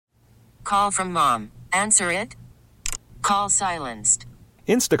Call from mom. Answer it. Call silenced.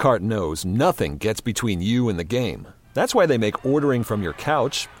 Instacart knows nothing gets between you and the game. That's why they make ordering from your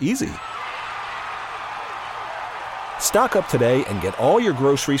couch easy. Stock up today and get all your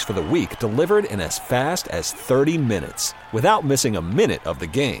groceries for the week delivered in as fast as 30 minutes without missing a minute of the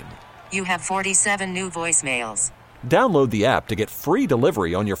game. You have 47 new voicemails. Download the app to get free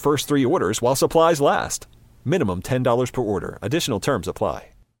delivery on your first 3 orders while supplies last. Minimum $10 per order. Additional terms apply.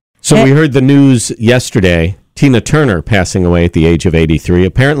 So we heard the news yesterday, Tina Turner passing away at the age of 83.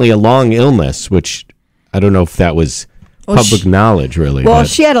 Apparently a long illness, which I don't know if that was public knowledge, really. Well,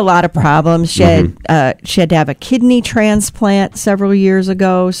 she had a lot of problems. She had to have a kidney transplant several years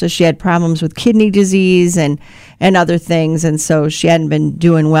ago, so she had problems with kidney disease and other things, and so she hadn't been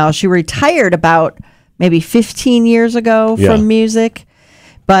doing well. She retired about maybe 15 years ago from music,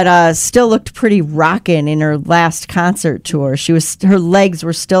 but still looked pretty rockin' in her last concert tour. Her legs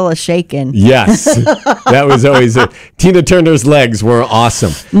were still a-shaking. Yes, that was always it. Tina Turner's legs were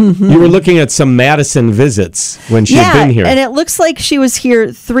awesome. You were looking at some Madison visits when she had been here. And it looks like she was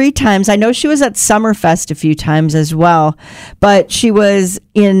here 3 times. I know she was at Summerfest a few times as well, but she was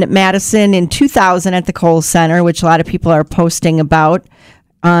in Madison in 2000 at the Kohl Center, which a lot of people are posting about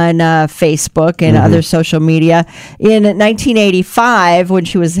on Facebook and other social media. In 1985, when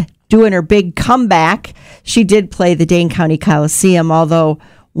she was doing her big comeback, she did play the Dane County Coliseum, although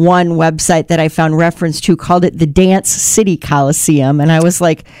one website that I found reference to called it the Dance City Coliseum. And I was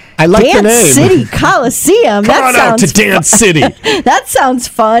like, I like Dance the name. City Coliseum? Come on out to Dance City. That sounds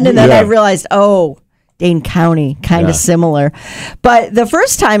fun. And then I realized, Dane County, kind of similar. But the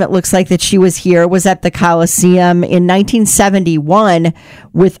first time it looks like that she was here was at the Coliseum in 1971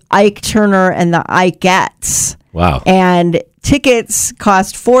 with Ike Turner and the Ikeettes. Wow. And tickets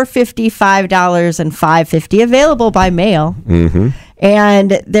cost $4.50, $5, and $5.50, available by mail.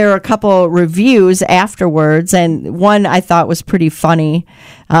 And there are a couple reviews afterwards, and one I thought was pretty funny.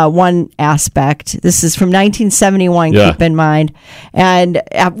 One aspect. This is from 1971, keep in mind. And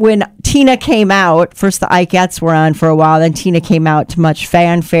when Tina came out, first the Ikeettes were on for a while, then Tina came out to much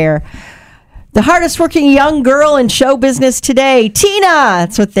fanfare. The hardest working young girl in show business today, Tina!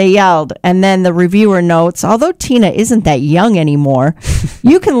 That's what they yelled. And then the reviewer notes, although Tina isn't that young anymore,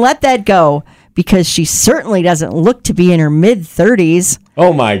 you can let that go because she certainly doesn't look to be in her mid-30s.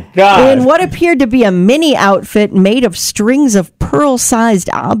 Oh, my God. In what appeared to be a mini outfit made of strings of pearl-sized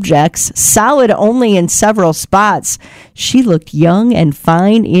objects, solid only in several spots, she looked young and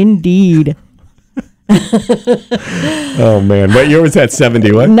fine indeed. Oh, man. What year was that,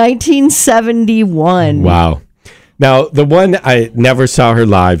 71? 1971. Wow. Now, the one, I never saw her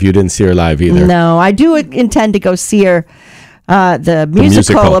live. You didn't see her live either. No, I do intend to go see her. The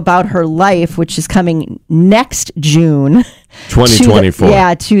musical about her life, which is coming next June.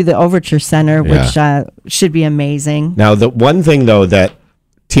 2024. To the Overture Center, which should be amazing. Now, the one thing, though, that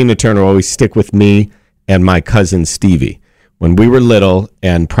Tina Turner always stick with me and my cousin Stevie. When we were little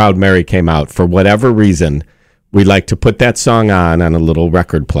and Proud Mary came out, for whatever reason, we like to put that song on a little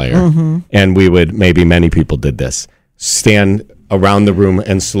record player. And we would, maybe many people did this, stand around the room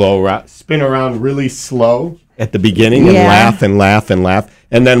and spin around really slow at the beginning and laugh and laugh and laugh.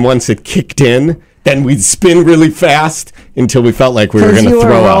 And then once it kicked in, then we'd spin really fast until we felt like we were going to throw up.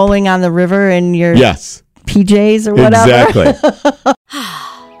 You were rolling on the river in your PJs or whatever. Exactly.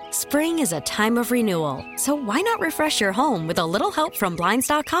 Spring is a time of renewal, so why not refresh your home with a little help from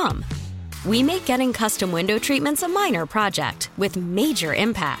Blinds.com? We make getting custom window treatments a minor project with major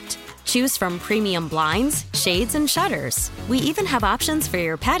impact. Choose from premium blinds, shades, and shutters. We even have options for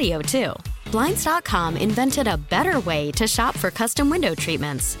your patio, too. Blinds.com invented a better way to shop for custom window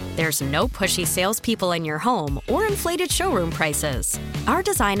treatments. There's no pushy salespeople in your home or inflated showroom prices. Our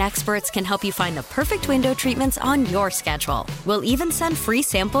design experts can help you find the perfect window treatments on your schedule. We'll even send free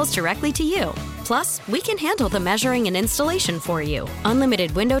samples directly to you. Plus, we can handle the measuring and installation for you.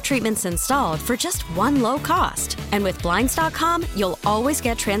 Unlimited window treatments installed for just one low cost. And with Blinds.com, you'll always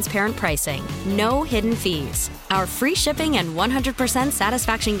get transparent pricing. No hidden fees. Our free shipping and 100%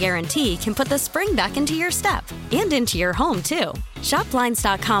 satisfaction guarantee can put the spring back into your step and into your home, too. Shop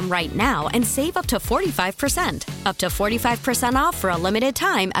Blinds.com right now and save up to 45%. Up to 45% off for a limited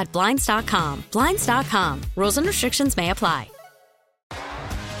time at Blinds.com. Blinds.com. Rules and restrictions may apply.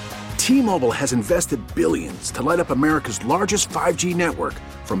 T-Mobile has invested billions to light up America's largest 5G network,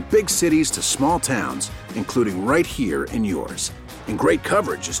 from big cities to small towns, including right here in yours. And great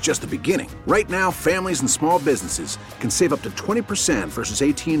coverage is just the beginning. Right now, families and small businesses can save up to 20% versus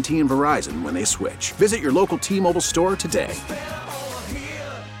AT&T and Verizon when they switch. Visit your local T-Mobile store today.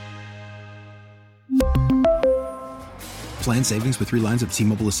 Plan savings with 3 lines of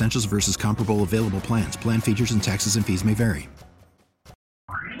T-Mobile Essentials versus comparable available plans. Plan features and taxes and fees may vary.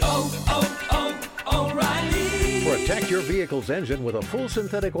 O'Reilly. Protect your vehicle's engine with a full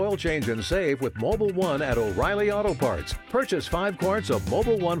synthetic oil change and save with Mobile One at O'Reilly Auto Parts. Purchase 5 quarts of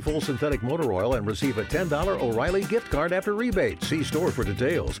Mobile One full synthetic motor oil and receive a $10 O'Reilly gift card after rebate. See store for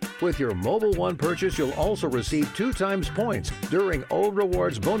details. With your Mobile One purchase, you'll also receive 2 times points during O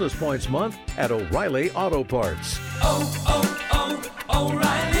Rewards Bonus Points Month at O'Reilly Auto Parts.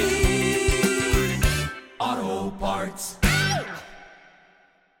 O'Reilly Auto Parts.